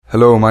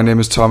Hello, my name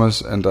is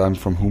Thomas and I'm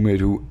from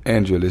WhoMadeWho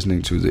and you're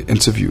listening to the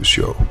interview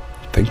show.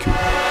 Thank you.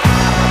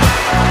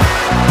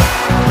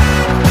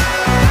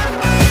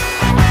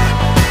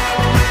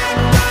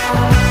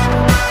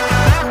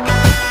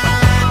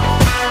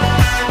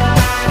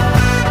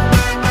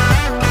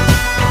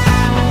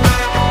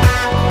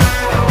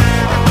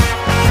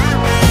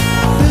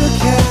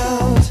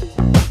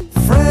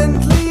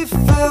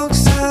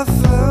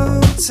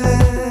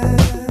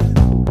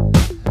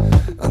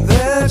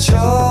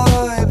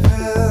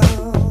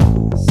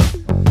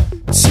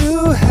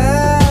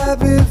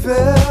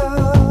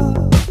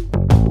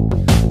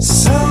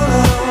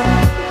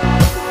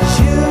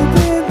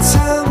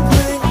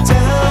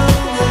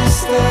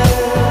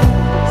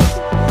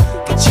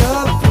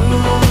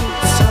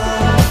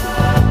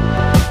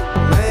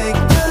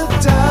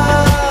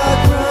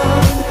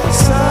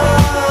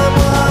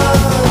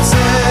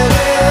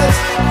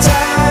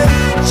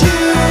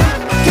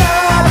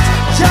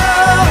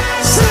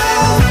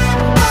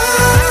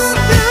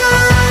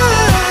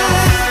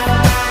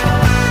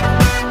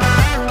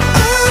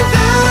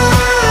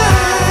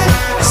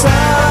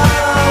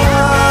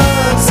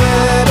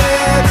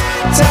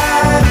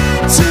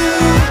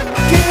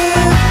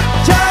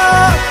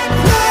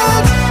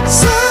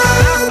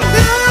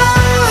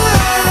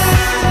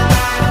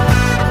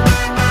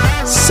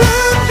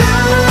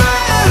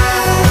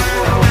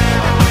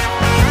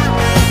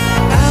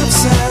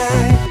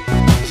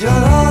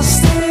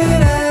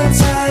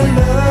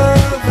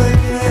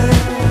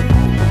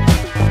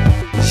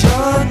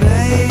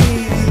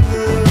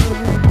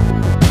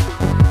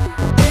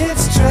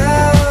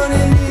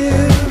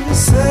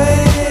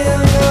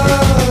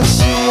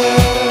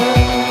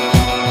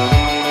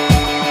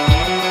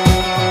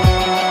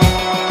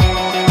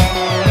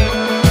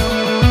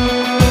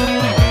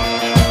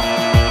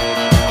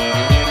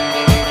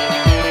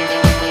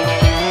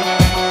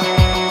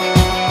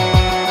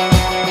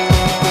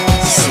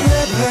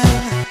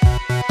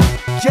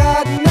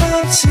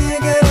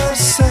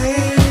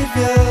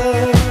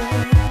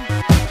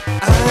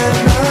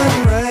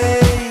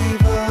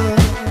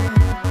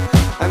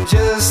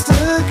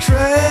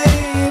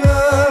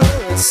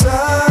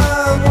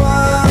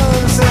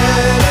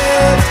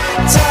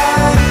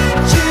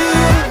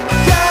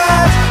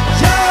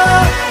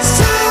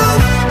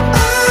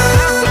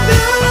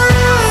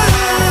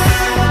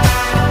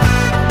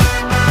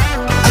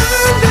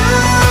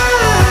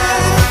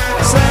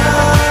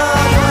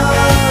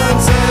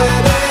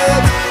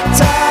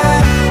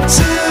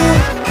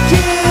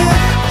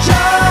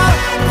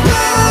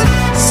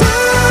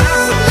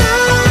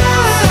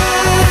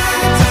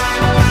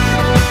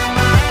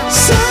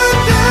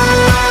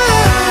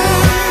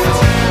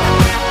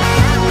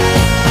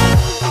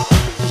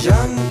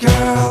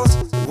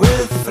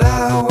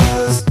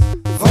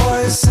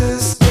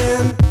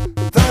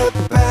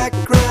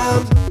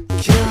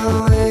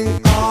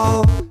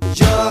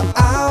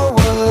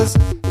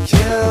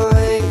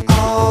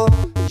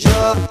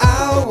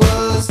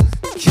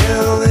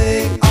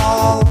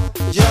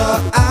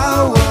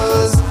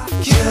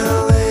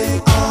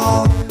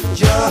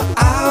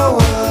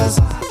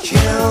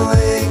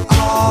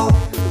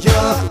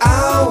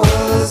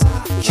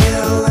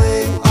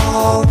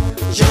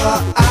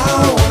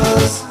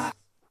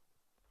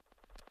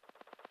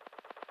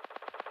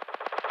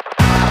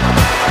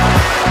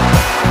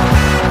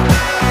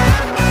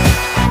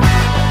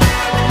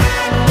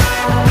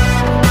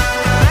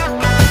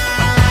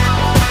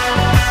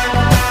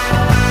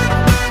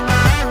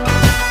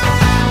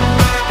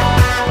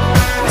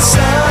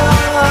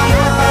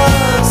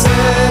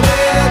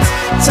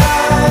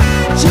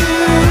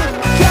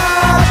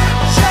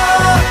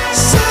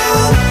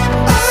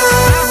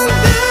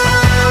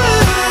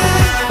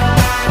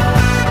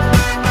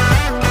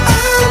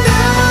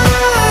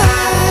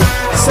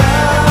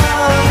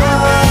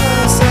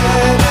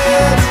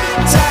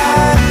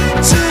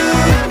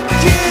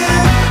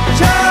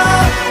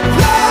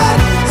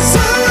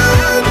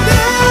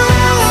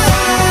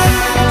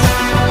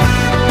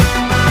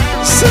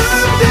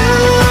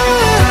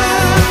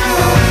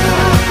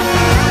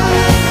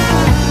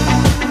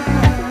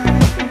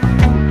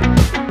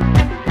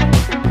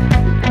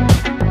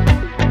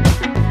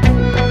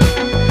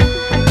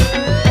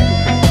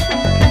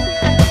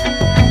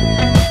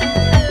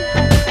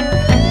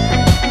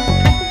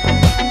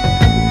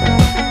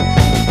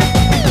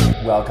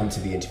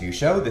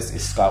 Show. This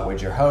is Scott Wood,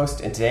 your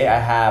host, and today I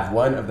have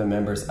one of the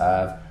members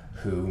of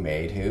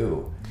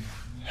WhoMadeWho.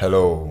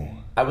 Hello.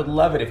 I would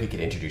love it if you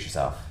could introduce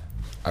yourself.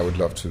 I would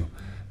love to.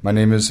 My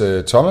name is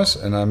Thomas,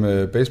 and I'm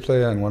a bass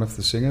player and one of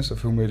the singers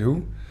of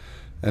WhoMadeWho.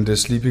 And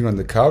sleeping on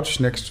the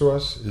couch next to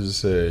us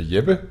is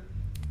Jeppe,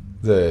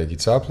 the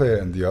guitar player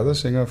and the other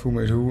singer of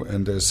WhoMadeWho.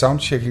 And sound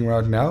checking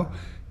right now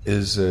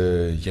is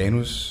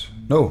Thomas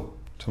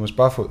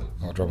Barfod,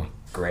 our drummer.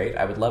 Great.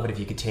 I would love it if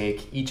you could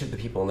take each of the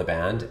people in the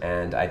band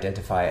and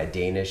identify a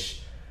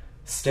Danish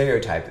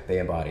stereotype that they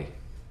embody.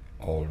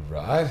 All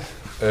right.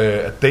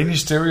 A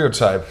Danish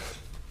stereotype.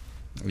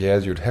 Yeah,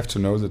 you'd have to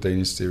know the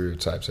Danish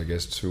stereotypes, I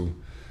guess, to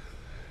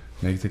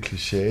make the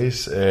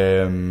cliches.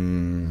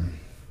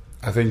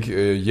 I think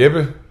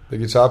Jeppe, the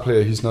guitar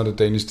player, he's not a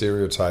Danish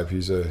stereotype.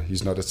 He's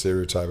not a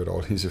stereotype at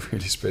all. He's a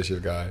really special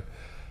guy.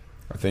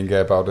 I think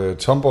about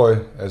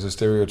Tomboy as a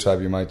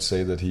stereotype, you might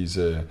say that he's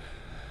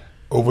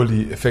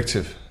overly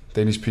effective.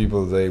 Danish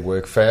people, they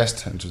work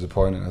fast and to the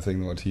point, and I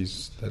think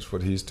that's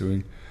what he's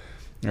doing.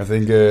 I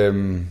think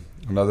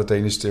another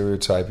Danish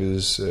stereotype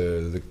is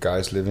the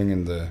guys living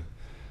in there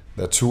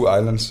are 2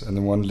 islands, and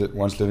the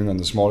one's living on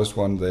the smallest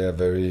one. They are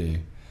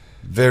very,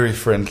 very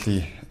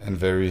friendly and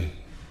very,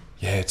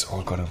 it's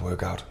all gonna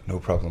work out, no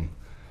problem.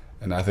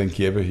 And I think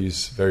Jeppe,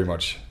 he's very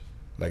much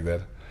like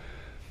that.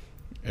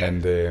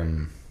 And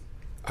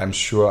I'm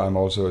sure I'm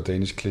also a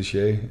Danish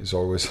cliche. It's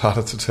always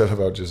harder to tell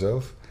about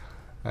yourself.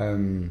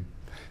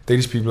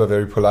 Danish people are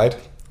very polite.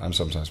 I'm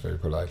sometimes very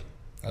polite.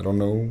 I don't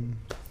know.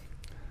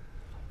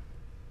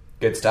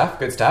 Good stuff,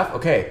 good stuff.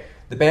 Okay,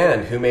 the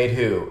band,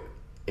 WhoMadeWho,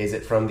 is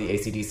it from the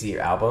AC/DC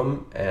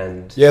album?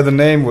 And yeah, the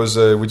name was,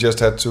 we just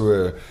had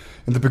to,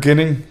 in the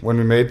beginning, when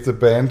we made the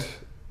band,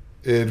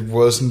 it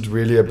wasn't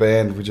really a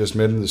band. We just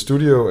met in the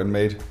studio and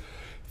made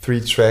 3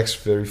 tracks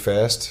very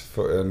fast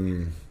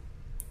to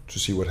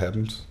see what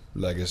happened,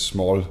 like a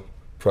small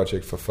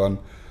project for fun.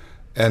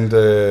 And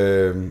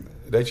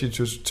it actually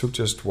took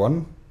just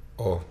 1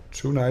 or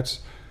 2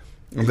 nights.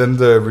 And then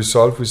the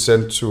result we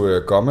sent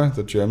to Gomme,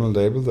 the German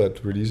label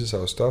that releases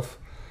our stuff.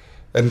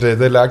 And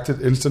they liked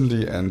it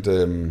instantly and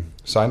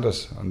signed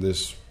us on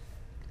this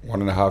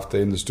 1.5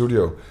 day in the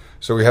studio.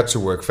 So we had to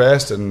work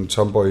fast, and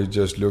Tomboy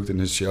just looked in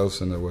his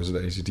shelves and there was an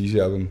AC/DC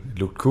album. It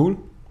looked cool.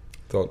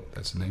 Thought,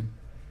 that's the name.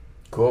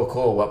 Cool,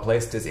 cool. What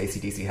place does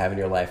AC/DC have in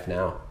your life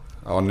now?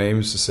 Our name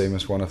is the same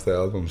as one of the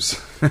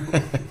albums.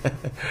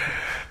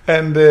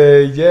 And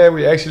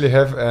we actually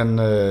have an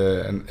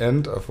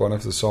end of one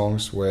of the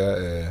songs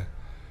where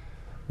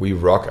we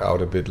rock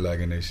out a bit like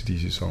an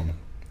AC/DC song.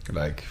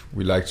 Like,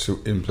 we like to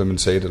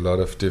implementate a lot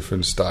of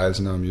different styles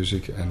in our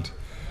music, and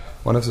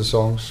one of the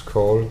songs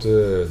called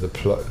the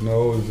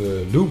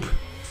loop.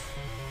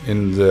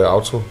 In the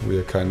outro, we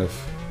are kind of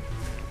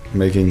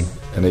making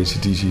an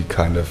AC/DC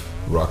kind of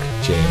rock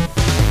jam.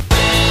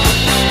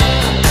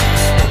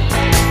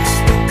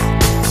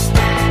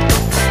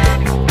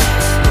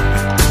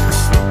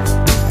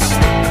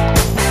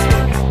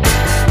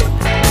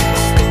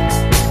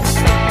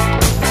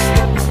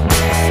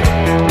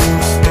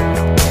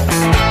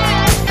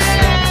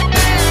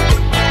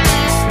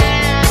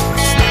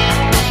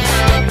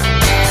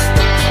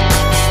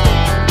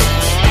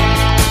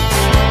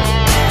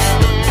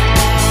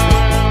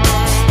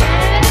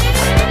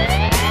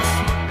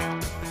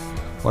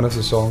 One of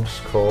the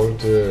songs called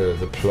the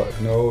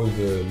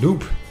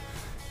loop.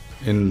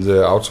 In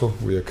the outro,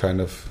 we are kind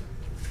of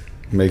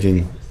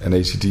making an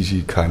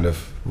AC/DC kind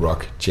of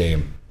rock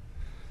jam.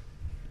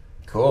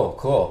 Cool,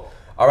 cool.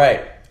 All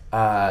right,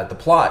 the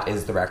plot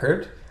is the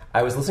record.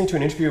 I was listening to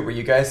an interview where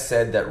you guys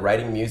said that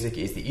writing music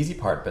is the easy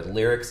part, but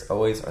lyrics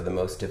always are the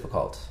most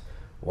difficult.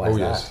 Why is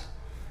that? Yes.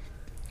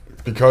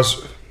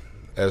 Because,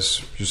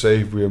 as you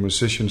say, we are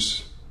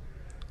musicians.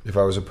 If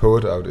I was a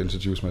poet, I would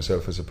introduce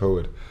myself as a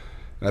poet.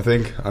 I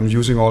think I'm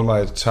using all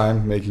my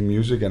time making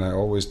music, and I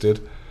always did.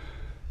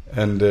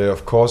 And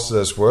of course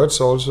there's words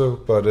also,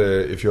 but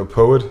if you're a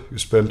poet, you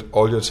spend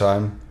all your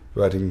time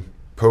writing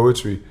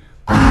poetry.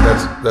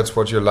 That's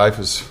what your life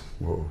is.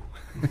 Whoa,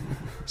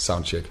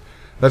 sound check.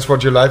 That's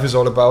what your life is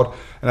all about.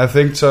 And I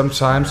think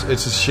sometimes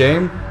it's a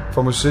shame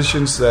for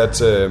musicians that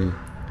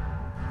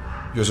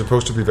you're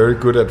supposed to be very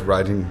good at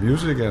writing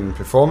music and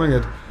performing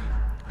it,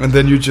 and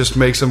then you just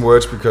make some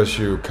words because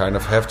you kind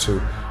of have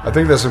to. I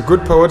think there's some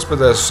good poets, but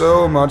there's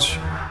so much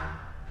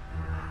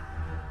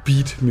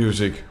beat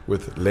music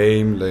with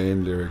lame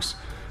lyrics.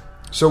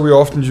 So we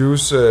often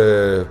use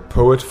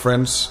poet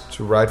friends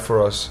to write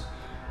for us.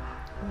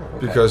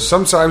 Okay. Because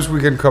sometimes we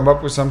can come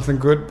up with something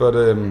good, but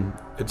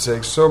it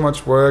takes so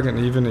much work, and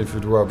even if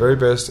we do our very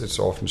best, it's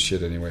often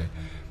shit anyway.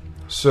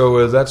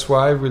 So that's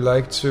why we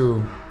like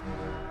to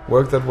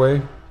work that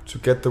way, to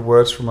get the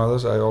words from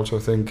others. I also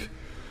think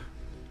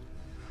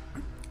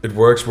it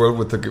works well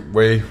with the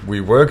way we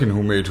work in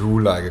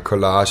WhoMadeWho, like a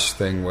collage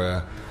thing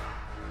where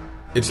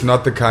it's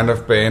not the kind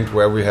of band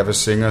where we have a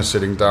singer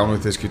sitting down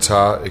with his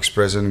guitar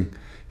expressing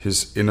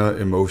his inner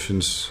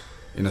emotions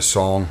in a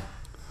song.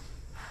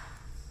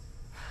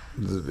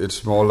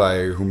 It's more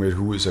like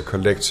WhoMadeWho is a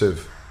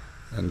collective,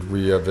 and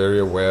we are very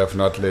aware of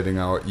not letting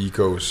our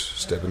egos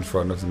step in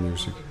front of the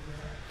music.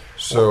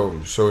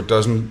 So it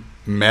doesn't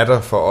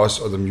matter for us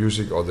or the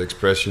music or the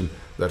expression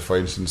that, for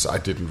instance, I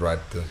didn't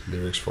write the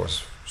lyrics for a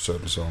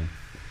certain song.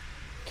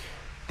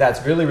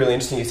 That's really, really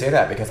interesting you say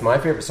that, because my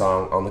favorite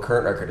song on the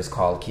current record is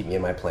called Keep Me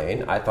in My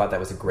Plane. I thought that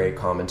was a great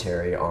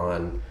commentary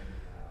on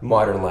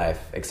modern life,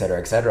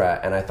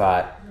 etc., and I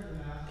thought,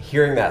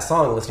 hearing that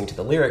song, listening to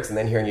the lyrics, and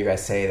then hearing you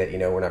guys say that,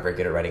 we're not very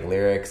good at writing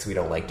lyrics, we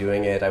don't like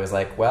doing it, I was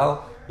like,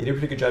 well, you did a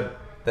pretty good job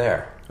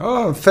there.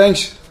 Oh,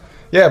 thanks.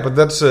 Yeah, but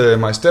that's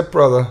my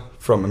stepbrother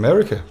from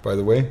America, by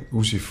the way,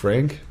 Mr. Uzi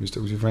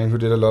Frank, who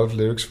did a lot of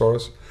lyrics for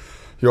us.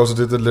 He also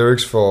did the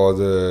lyrics for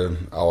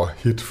our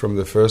hit from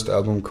the first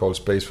album called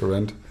Space for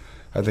Rent.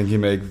 I think he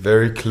make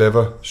very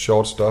clever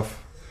short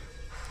stuff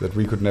that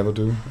we could never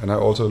do, and I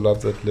also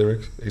love that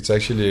lyrics. It's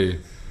actually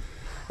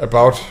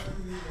about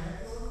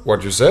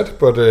what you said,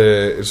 but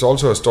it's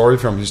also a story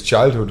from his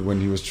childhood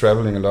when he was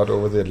traveling a lot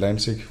over the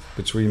Atlantic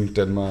between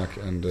Denmark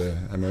and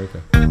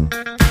America.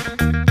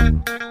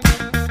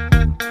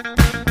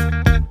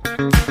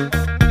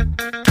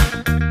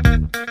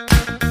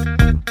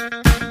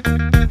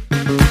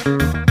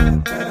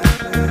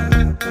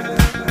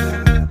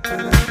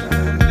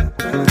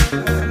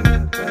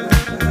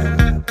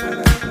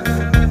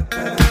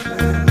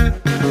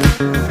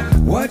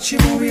 Watch a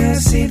movie I've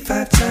seen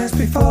 5 times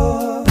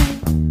before.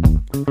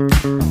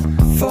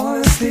 Fall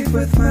asleep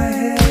with my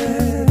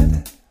head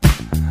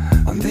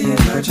on the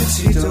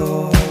emergency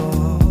door.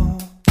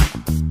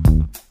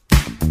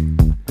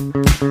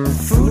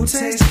 Food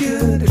tastes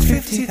good at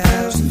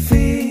 50,000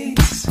 feet.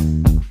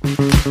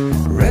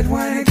 Red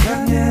wine and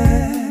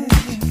cognac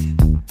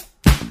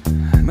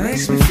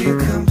makes me feel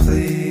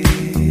complete.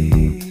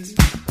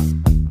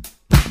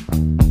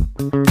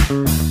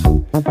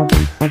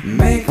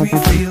 Make me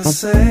feel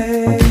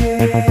safe.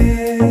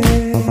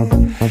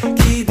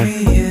 Keep me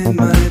in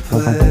my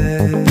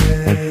place.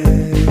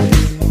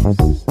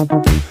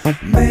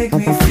 Make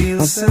me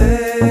feel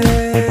safe.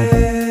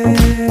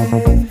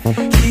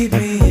 Keep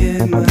me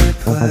in my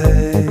place.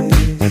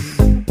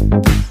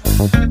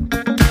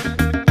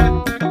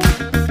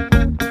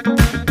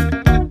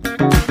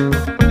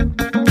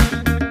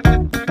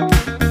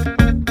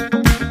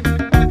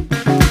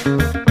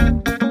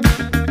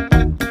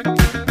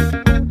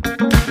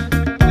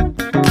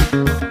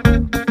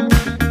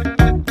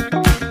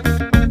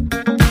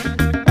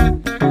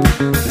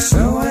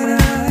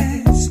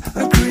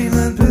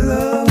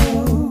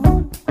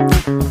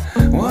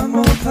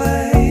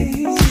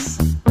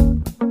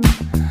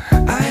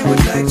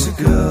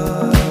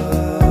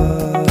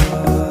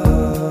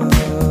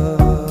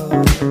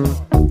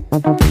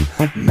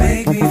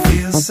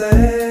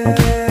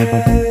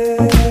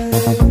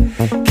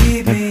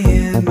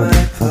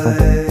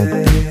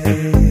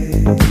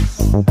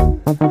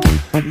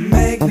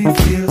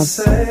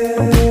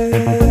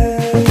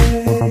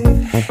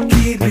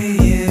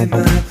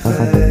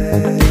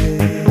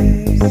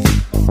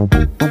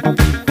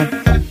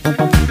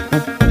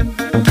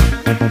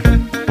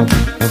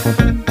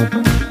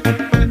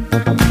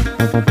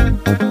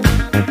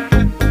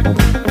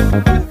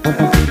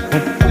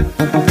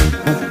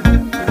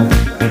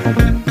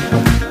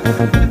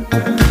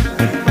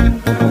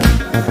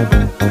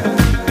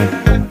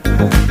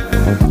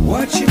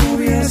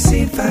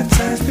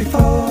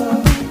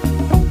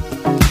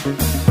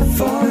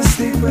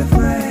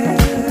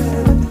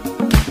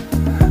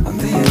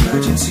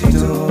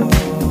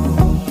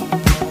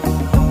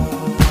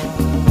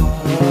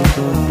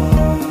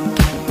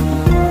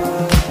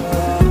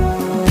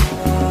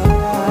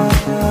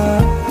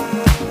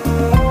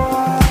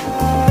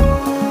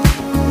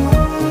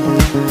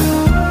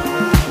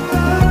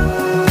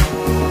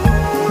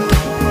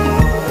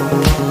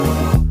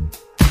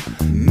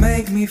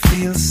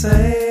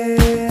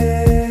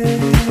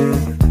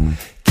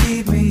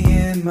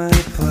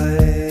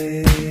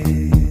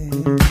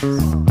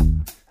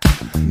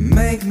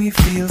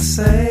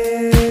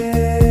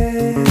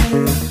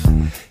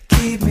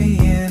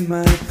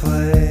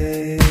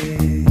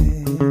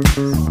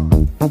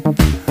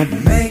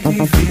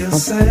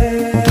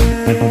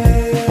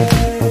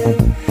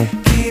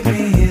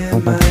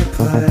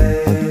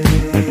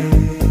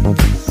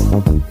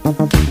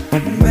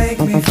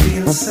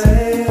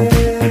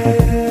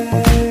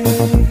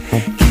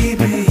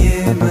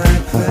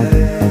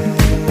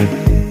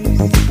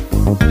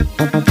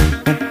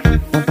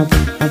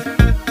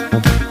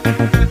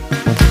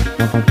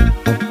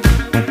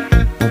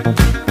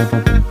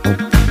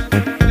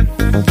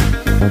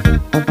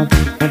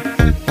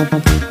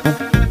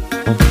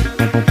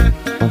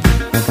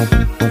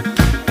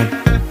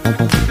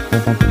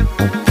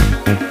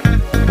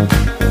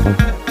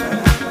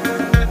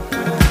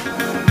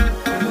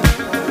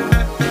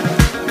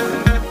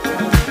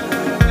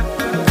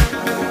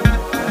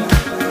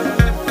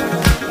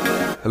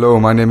 Hello,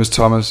 my name is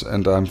Thomas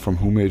and I'm from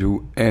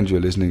WhoMadeWho, and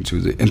you're listening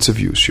to the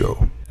interview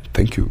show.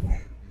 Thank you.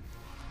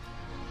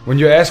 When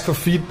you ask for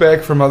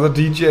feedback from other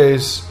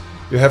DJs,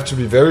 you have to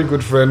be very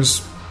good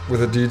friends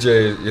with a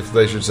DJ if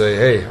they should say,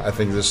 hey, I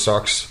think this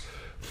sucks,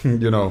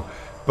 you know.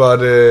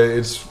 But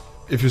it's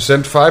if you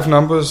send 5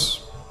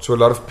 numbers to a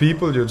lot of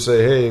people, you'd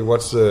say, hey,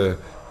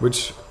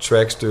 which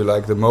tracks do you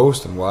like the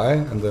most and why?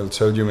 And they'll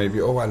tell you maybe,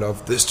 oh, I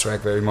love this track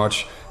very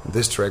much and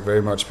this track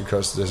very much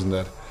because this and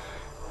that.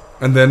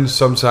 And then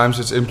sometimes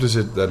it's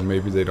implicit that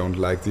maybe they don't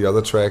like the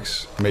other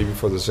tracks, maybe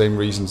for the same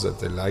reasons that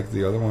they like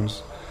the other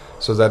ones.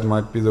 So that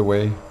might be the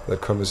way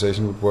that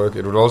conversation would work.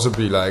 It would also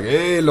be like,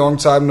 hey, long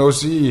time no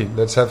see,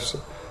 let's have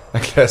a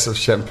glass of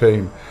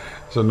champagne.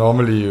 So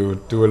normally you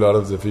do a lot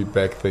of the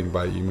feedback thing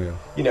by email.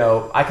 You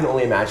know, I can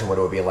only imagine what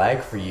it would be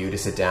like for you to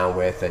sit down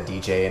with a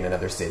DJ in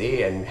another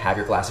city and have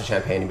your glass of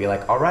champagne and be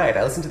like, all right,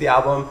 I listened to the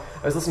album,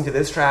 I was listening to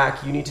this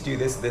track, you need to do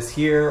this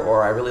here,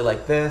 or I really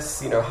like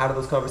this. You know, how do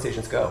those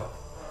conversations go?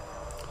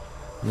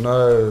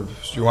 No,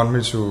 you want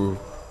me to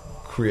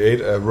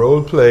create a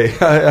role play? It's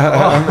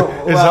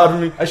hard for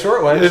me. A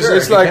short one.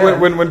 It's like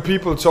when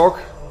people talk.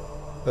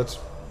 That's.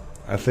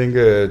 I think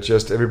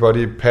just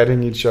everybody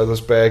patting each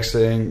other's back,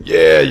 saying,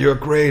 "Yeah, you're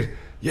great.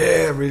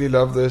 Yeah, I really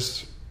love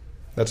this."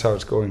 That's how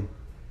it's going.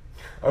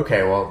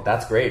 Okay, well,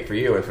 that's great for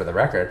you and for the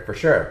record, for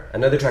sure.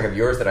 Another track of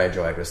yours that I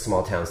enjoyed was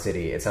Small Town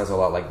City. It sounds a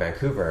lot like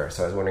Vancouver,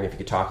 so I was wondering if you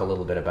could talk a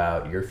little bit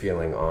about your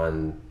feeling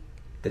on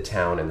the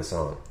town and the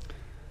song.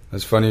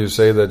 It's funny you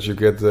say that you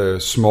get the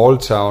small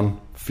town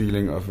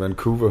feeling of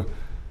Vancouver.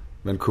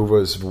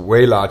 Vancouver is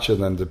way larger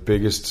than the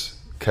biggest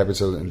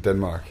capital in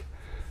Denmark.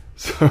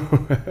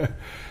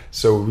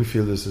 So we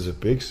feel this is a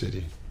big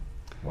city.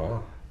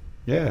 Wow.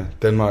 Yeah,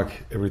 Denmark,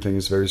 everything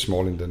is very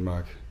small in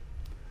Denmark.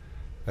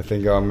 I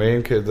think our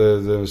main,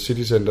 the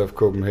city center of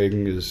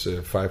Copenhagen is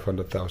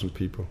 500,000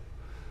 people.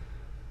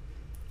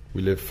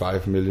 We live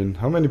 5 million.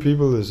 How many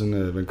people is in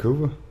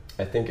Vancouver?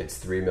 I think it's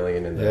 3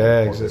 million in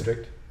the Port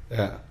District.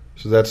 Yeah,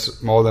 so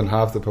that's more than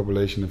half the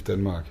population of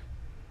Denmark.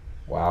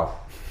 Wow.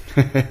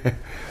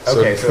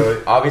 Okay,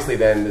 so obviously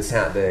then the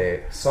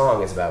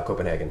song is about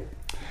Copenhagen.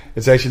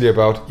 It's actually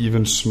about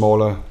even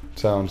smaller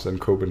towns than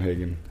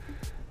Copenhagen.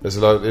 There's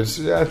a lot.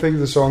 I think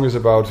the song is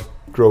about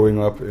growing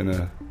up in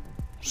a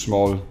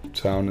small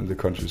town in the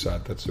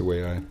countryside. That's the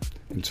way I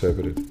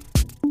interpret it.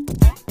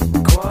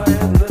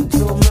 Quiet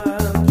little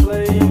man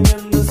playing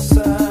in the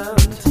sand.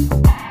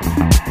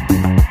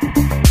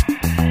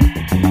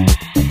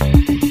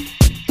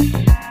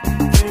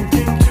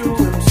 Thinking to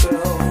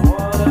himself,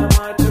 what am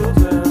I to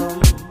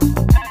them?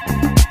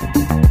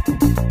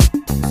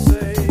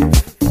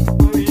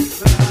 Safe, we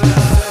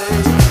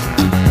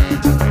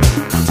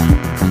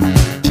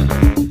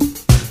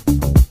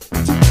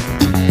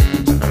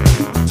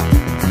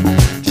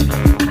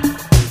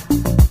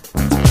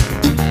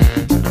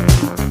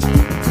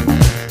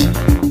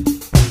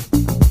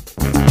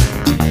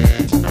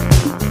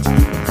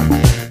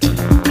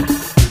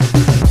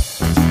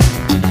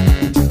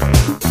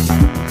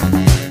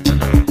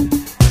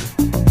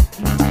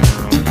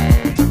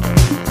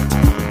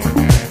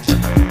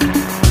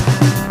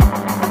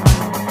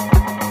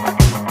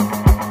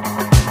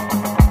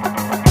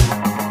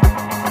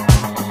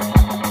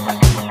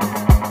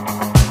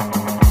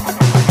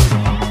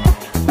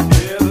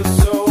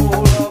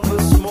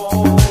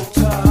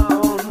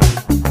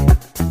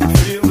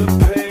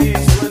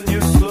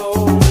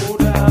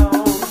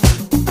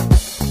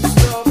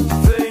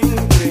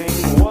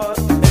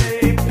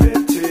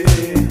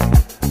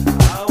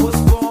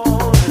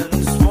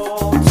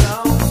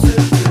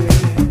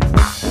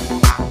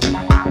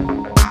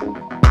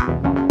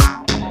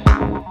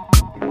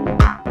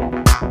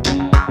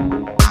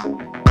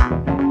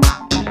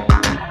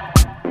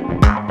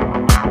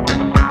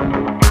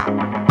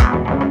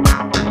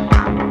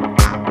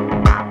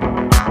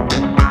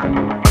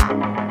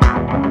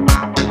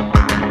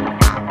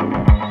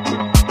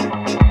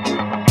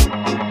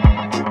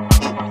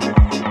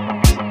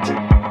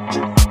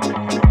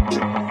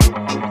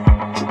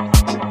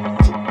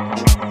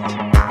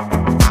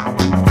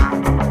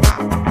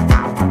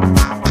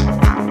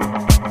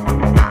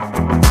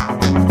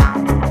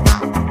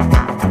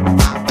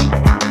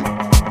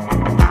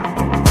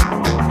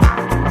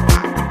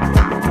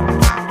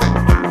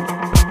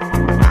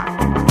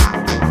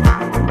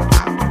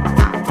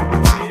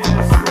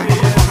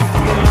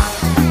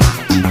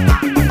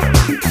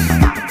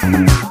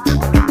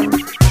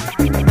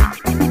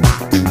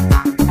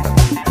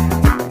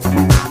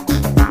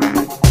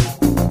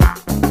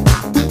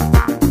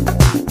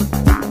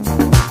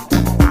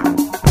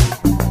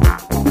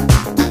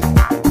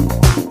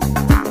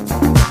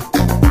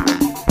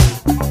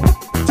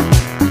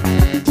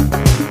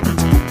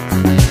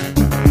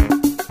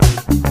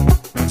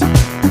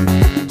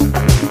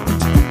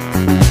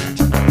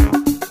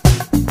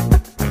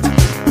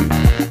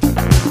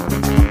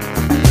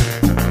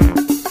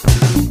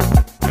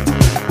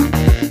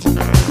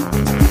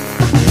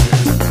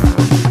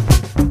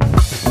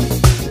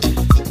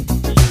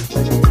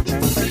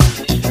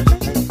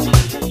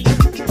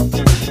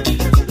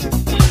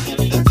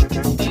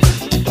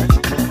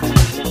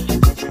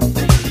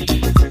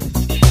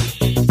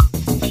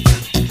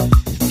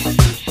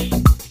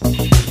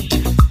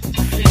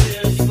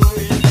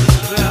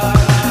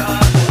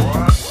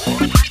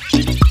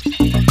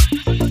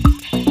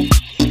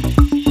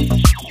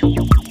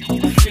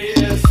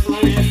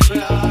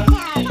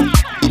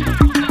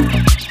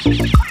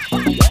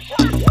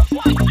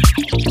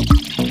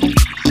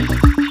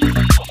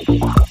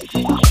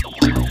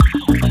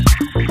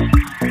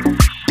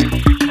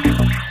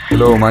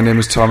Hello, my name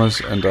is Thomas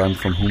and I'm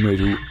from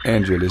WhoMadeWho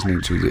and you're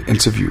listening to the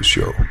interview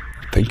show.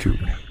 Thank you.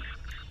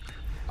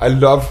 I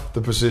love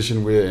the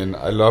position we're in.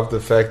 I love the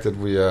fact that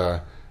we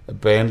are a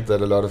band that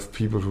a lot of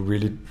people who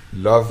really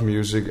love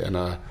music and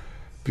are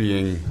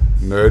being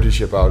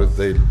nerdish about it,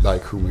 they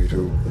like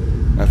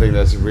WhoMadeWho. I think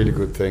that's a really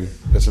good thing.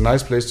 That's a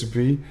nice place to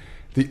be.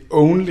 The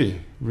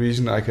only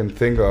reason I can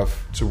think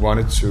of to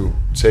want it to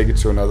take it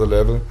to another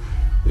level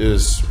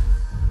is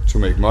to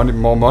make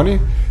more money,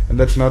 and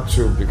that's not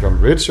to become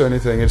rich or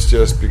anything. It's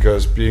just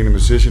because being a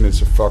musician,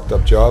 it's a fucked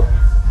up job.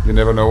 You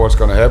never know what's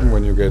gonna happen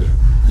when you get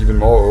even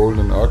more old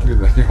and ugly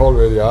than you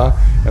already are,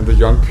 and the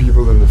young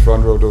people in the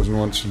front row doesn't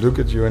want to look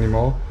at you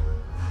anymore.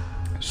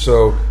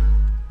 So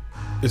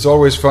it's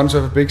always fun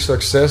to have a big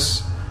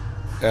success,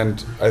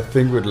 and I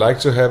think we'd like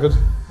to have it,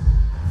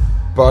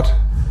 but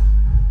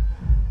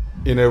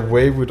in a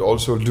way we'd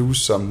also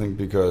lose something,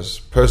 because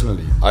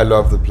personally I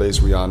love the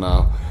place we are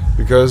now,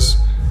 because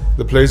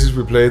the places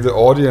we play, the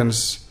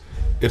audience,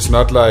 it's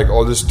not like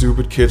all the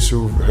stupid kids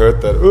who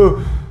heard that,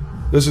 oh,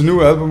 there's a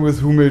new album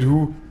with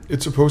WhoMadeWho,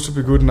 it's supposed to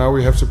be good, now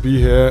we have to be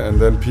here,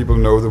 and then people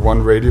know the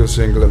one radio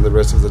single and the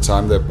rest of the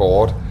time they're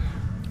bored.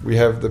 We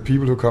have the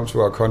people who come to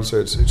our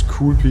concerts, it's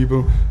cool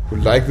people who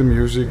like the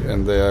music,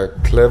 and they are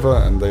clever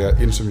and they are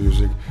into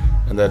music,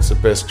 and that's the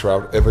best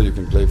crowd ever you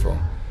can play for.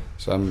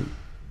 So I'm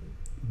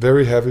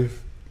very happy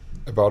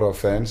about our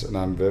fans, and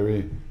I'm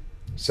very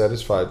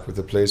satisfied with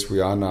the place we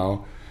are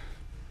now.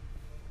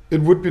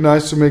 It would be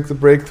nice to make the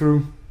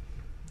breakthrough.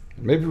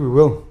 Maybe we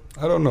will.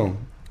 I don't know.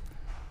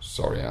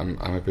 Sorry, I'm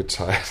a bit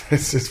tired.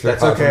 It's very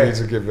hard for me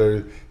to give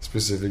very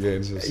specific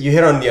answers. You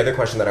hit on the other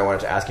question that I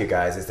wanted to ask you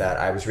guys, is that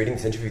I was reading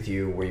this interview with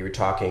you where you were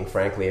talking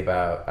frankly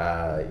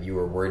about you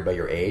were worried about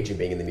your age and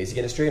being in the music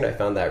industry, and I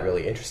found that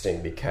really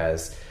interesting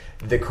because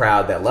the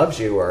crowd that loves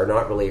you are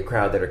not really a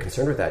crowd that are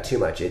concerned with that too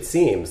much. It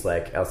seems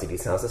like LCD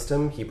Sound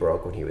System, he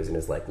broke when he was in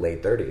his late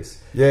 30s.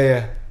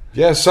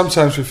 Yeah,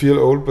 sometimes we feel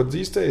old, but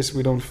these days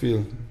we don't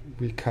feel,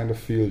 we kind of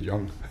feel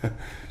young.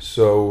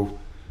 So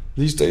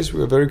these days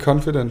we are very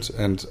confident,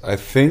 and I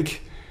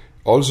think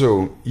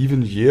also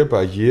even year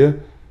by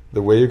year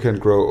the way you can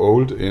grow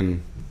old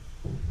in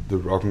the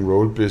rock and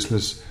roll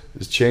business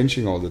is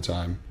changing all the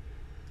time.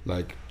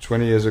 Like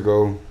 20 years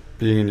ago,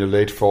 being in your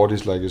late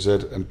 40s, like you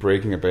said, and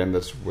breaking a band,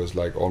 that was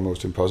like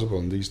almost impossible.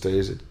 And these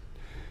days it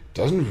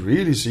doesn't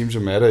really seem to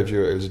matter if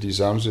you're LCD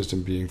Sound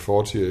System being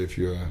 40 or if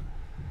you're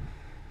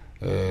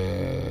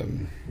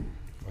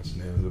what's the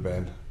name of the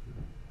band?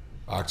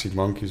 Arctic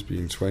Monkeys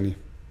being 20.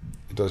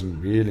 It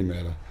doesn't really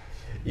matter.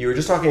 You were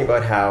just talking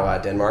about how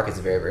Denmark is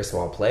a very, very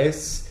small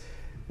place.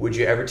 Would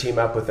you ever team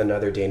up with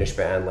another Danish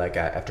band like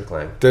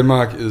Efterklang?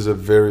 Denmark is a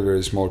very,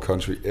 very small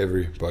country.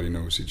 Everybody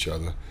knows each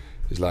other.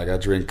 It's like I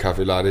drink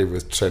cafe latte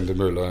with Trente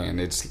Møller,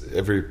 and it's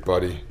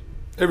everybody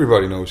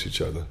knows each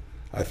other,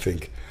 I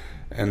think.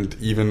 And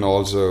even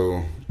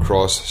also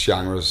cross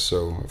genres,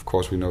 so of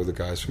course we know the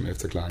guys from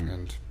Efterklang,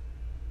 and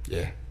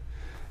yeah.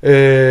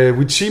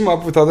 We team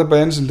up with other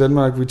bands in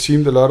Denmark. We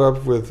teamed a lot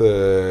up with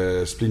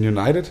Spleen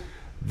United.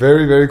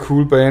 Very, very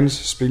cool bands,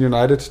 Spleen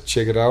United,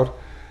 check it out.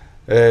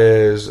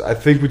 I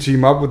think we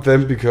team up with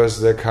them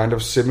because they're kind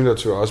of similar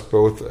to us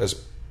both as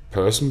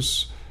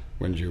persons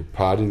when you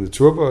party in the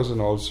tour bus,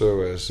 and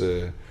also as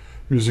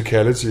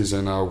musicalities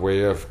and our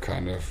way of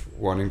kind of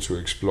wanting to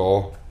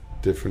explore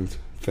different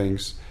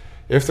things.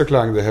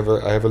 Efterklang,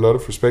 I have a lot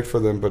of respect for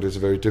them, but it's a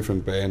very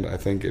different band. I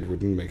think it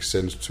wouldn't make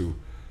sense to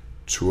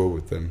tour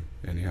with them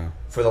anyhow.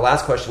 For the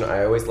last question,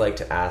 I always like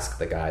to ask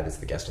the guy that's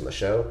the guest on the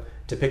show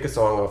to pick a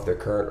song off their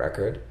current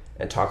record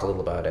and talk a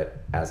little about it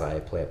as I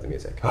play up the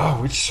music.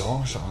 Oh, which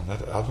songs are on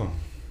that album?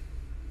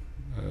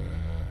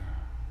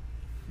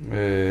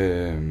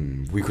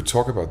 We could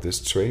talk about This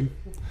Train.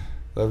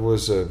 That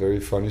was a very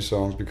funny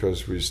song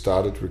because we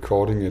started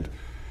recording it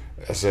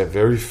as a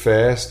very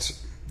fast,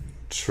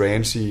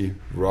 trancey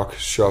rock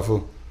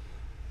shuffle,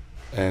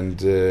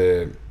 and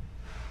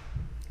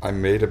I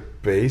made a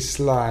bass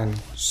line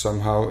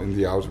somehow in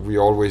the out. We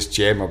always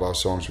jam up our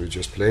songs, we're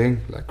just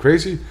playing like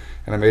crazy,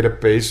 and I made a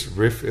bass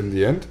riff in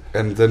the end.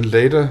 And then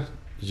later,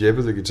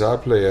 Jeppe, the guitar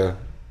player,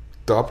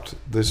 dubbed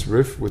this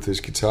riff with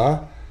his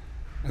guitar,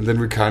 and then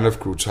we kind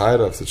of grew tired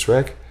of the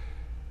track.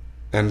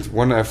 And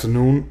one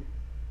afternoon,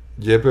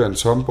 Jeppe and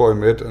Tomboy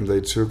met, and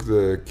they took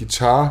the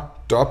guitar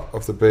dub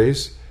of the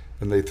bass,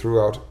 and they threw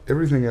out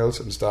everything else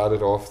and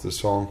started off the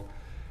song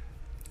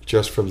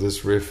just from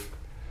this riff,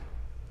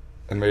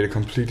 and made a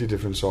completely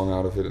different song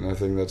out of it. And I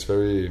think that's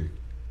very,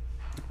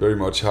 very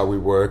much how we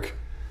work.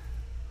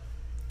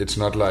 It's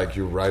not like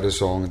you write a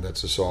song and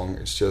that's a song.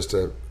 It's just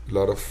a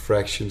lot of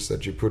fractions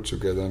that you put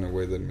together in a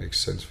way that makes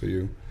sense for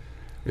you.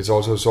 It's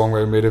also a song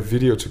where we made a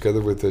video together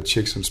with the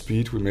Chicks on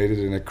Speed. We made it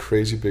in a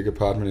crazy big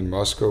apartment in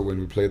Moscow when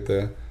we played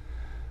there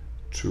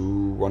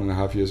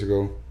 1.5 years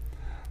ago.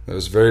 It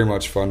was very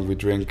much fun. We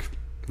drank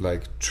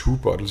like 2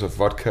 bottles of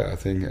vodka, I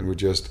think, and we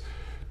just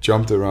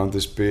jumped around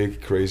this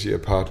big crazy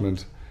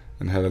apartment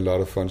and had a lot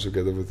of fun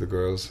together with the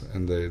girls.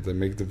 And they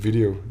make the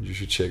video. You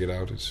should check it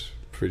out. It's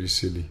pretty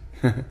silly.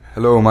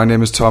 Hello, my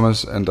name is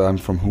Thomas, and I'm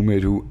from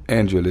WhoMadeWho,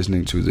 and you're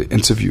listening to the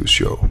interview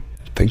show.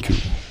 Thank you.